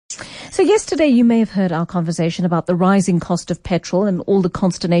So yesterday you may have heard our conversation about the rising cost of petrol and all the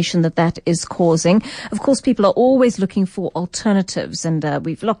consternation that is causing. Of course, people are always looking for alternatives, and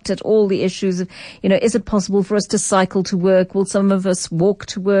we've looked at all the issues of, is it possible for us to cycle to work? Will some of us walk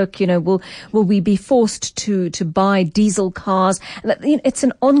to work? Will we be forced to buy diesel cars? It's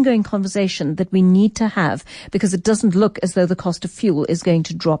an ongoing conversation that we need to have, because it doesn't look as though the cost of fuel is going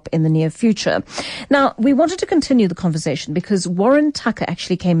to drop in the near future. Now, we wanted to continue the conversation because Warren Tucker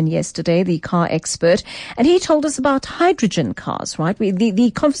actually came in yesterday, the car expert, and he told us about hydrogen cars, right?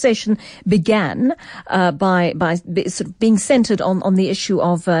 The conversation began by sort of being centered on the issue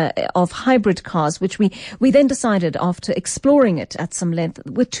of hybrid cars, which we then decided, after exploring it at some length,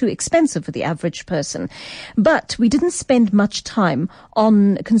 were too expensive for the average person. But we didn't spend much time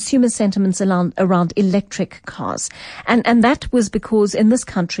on consumer sentiments around electric cars. And that was because in this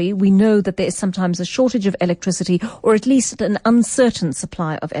country, we know that there is sometimes a shortage of electricity, or at least an uncertain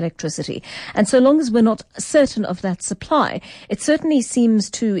supply of electricity. And so long as we're not certain of that supply, it certainly seems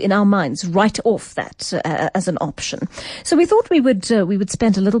to, in our minds, write off that as an option. So we thought we would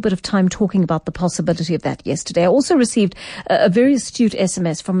spend a little bit of time talking about the possibility of that yesterday. I also received a very astute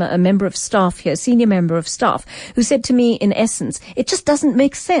SMS from a member of staff here, senior member of staff, who said to me, in essence, it just doesn't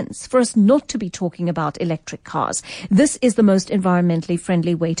make sense for us not to be talking about electric cars. This is the most environmentally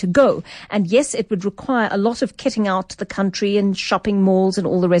friendly way to go. And yes, it would require a lot of kitting out the country and shopping malls and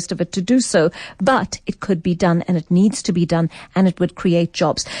all the rest of it to do so, but it could be done, and it needs to be done, and it would create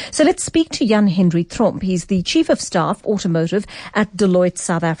jobs. So let's speak to Jan-Hendri Tromp. He's the Chief of Staff, Automotive, at Deloitte,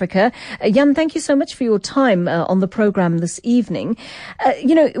 South Africa. Jan, thank you so much for your time on the program this evening.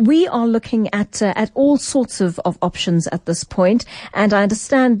 We are looking at all sorts of options at this point, and I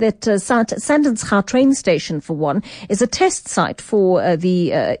understand that Sandensgau train station, for one, is a test site for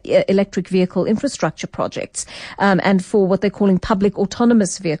the electric vehicle infrastructure projects and for what they're calling public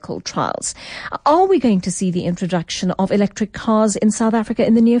autonomous vehicle trials. Are we going to see the introduction of electric cars in South Africa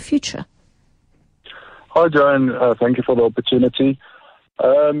in the near future? Hi, Joan. Thank you for the opportunity.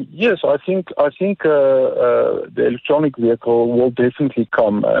 Yes, I think the electronic vehicle will definitely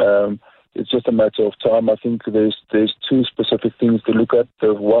come. It's just a matter of time. I think there's two specific things to look at.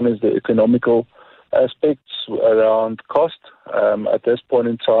 One is the economical aspects around cost. At this point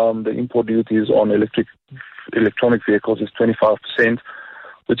in time, the import duties on electronic vehicles is 25%,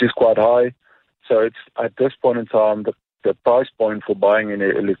 which is quite high. So it's at this point in time, the price point for buying an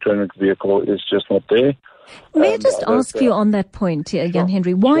electronic vehicle is just not there. May I just ask you on that point,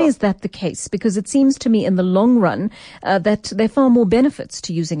 Jan-Hendri, why is that the case? Because it seems to me in the long run that there are far more benefits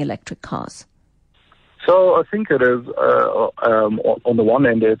to using electric cars. So I think it is, on the one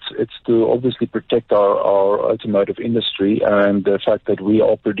end, it's to obviously protect our automotive industry and the fact that we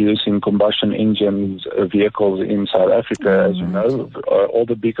are producing combustion engines vehicles in South Africa, as you know. All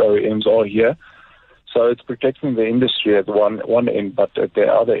the big OEMs are here. So it's protecting the industry at one end, but at the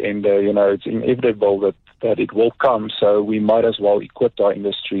other end, it's inevitable that it will come. So we might as well equip our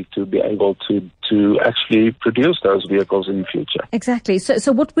industry to be able to actually produce those vehicles in the future. Exactly.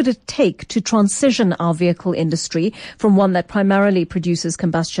 So what would it take to transition our vehicle industry from one that primarily produces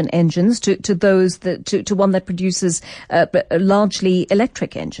combustion engines to one that produces largely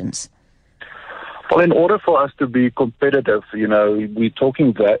electric engines? Well, in order for us to be competitive, we're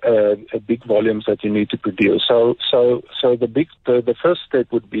talking big volumes that you need to produce. So the first step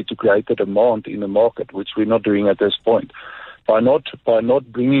would be to create a demand in the market, which we're not doing at this point. By not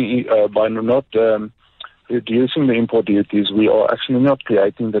reducing the import duties, we are actually not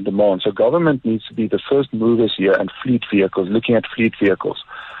creating the demand. So government needs to be the first movers here, and looking at fleet vehicles,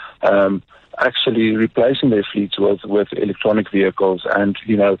 actually replacing their fleets with electronic vehicles, and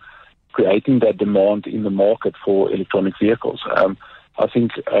creating that demand in the market for electronic vehicles. I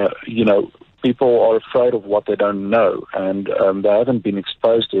think, people are afraid of what they don't know, and they haven't been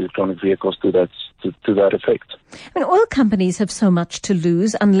exposed to electronic vehicles to that effect. I mean, oil companies have so much to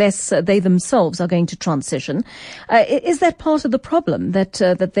lose unless they themselves are going to transition. Is that part of the problem, that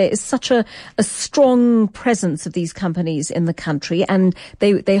there is such a strong presence of these companies in the country, and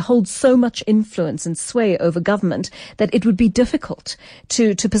they hold so much influence and sway over government that it would be difficult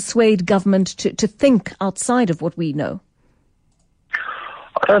to persuade government to think outside of what we know?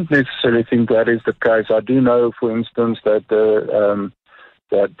 I don't necessarily think that is the case. I do know, for instance, that the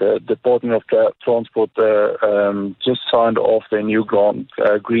Department of Transport just signed off their new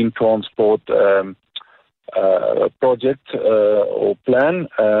green transport project or plan.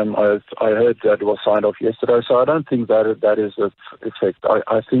 I heard that it was signed off yesterday, so I don't think that is the effect.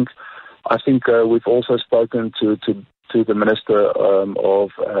 I think we've also spoken to the Minister of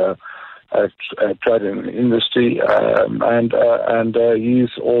trade and industry, and he's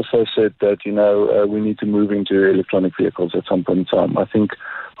also said that we need to move into electronic vehicles at some point in time. I think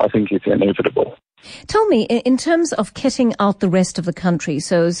it's inevitable. Tell me, in terms of kitting out the rest of the country,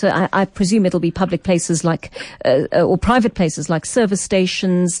 so I presume it'll be public places like, or private places like service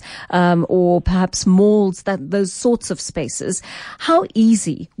stations, or perhaps malls, those sorts of spaces. How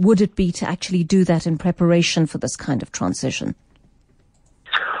easy would it be to actually do that in preparation for this kind of transition?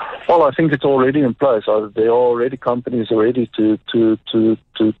 Well, I think it's already in place. There are already companies ready to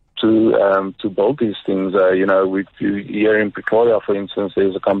build these things. Here in Pretoria, for instance,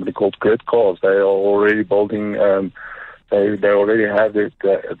 there's a company called Grid Cars. They are already building. They already have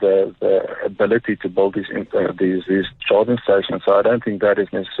the ability to build these charging stations. So I don't think that is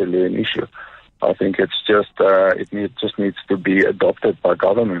necessarily an issue. I think it's just just needs to be adopted by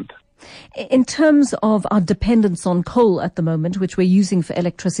government. In terms of our dependence on coal at the moment, which we're using for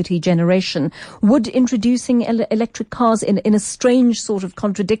electricity generation, would introducing electric cars in a strange sort of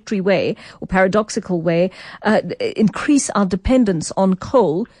contradictory way or paradoxical way increase our dependence on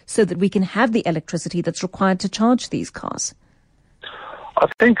coal so that we can have the electricity that's required to charge these cars? I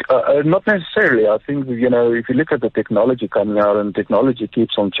think not necessarily. I think if you look at the technology coming out, and technology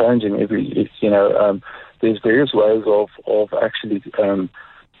keeps on changing. There's various ways of actually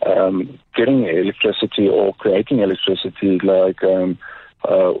getting electricity or creating electricity. Like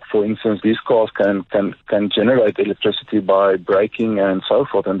for instance, these cars can generate electricity by braking and so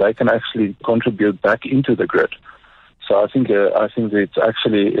forth, and they can actually contribute back into the grid. So I think it's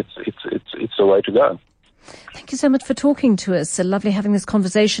actually it's the way to go. Thank you so much for talking to us. Lovely having this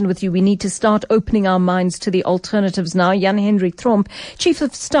conversation with you. We need to start opening our minds to the alternatives now. Jan-Hendri Tromp, Chief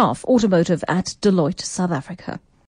of Staff, Automotive at Deloitte, South Africa.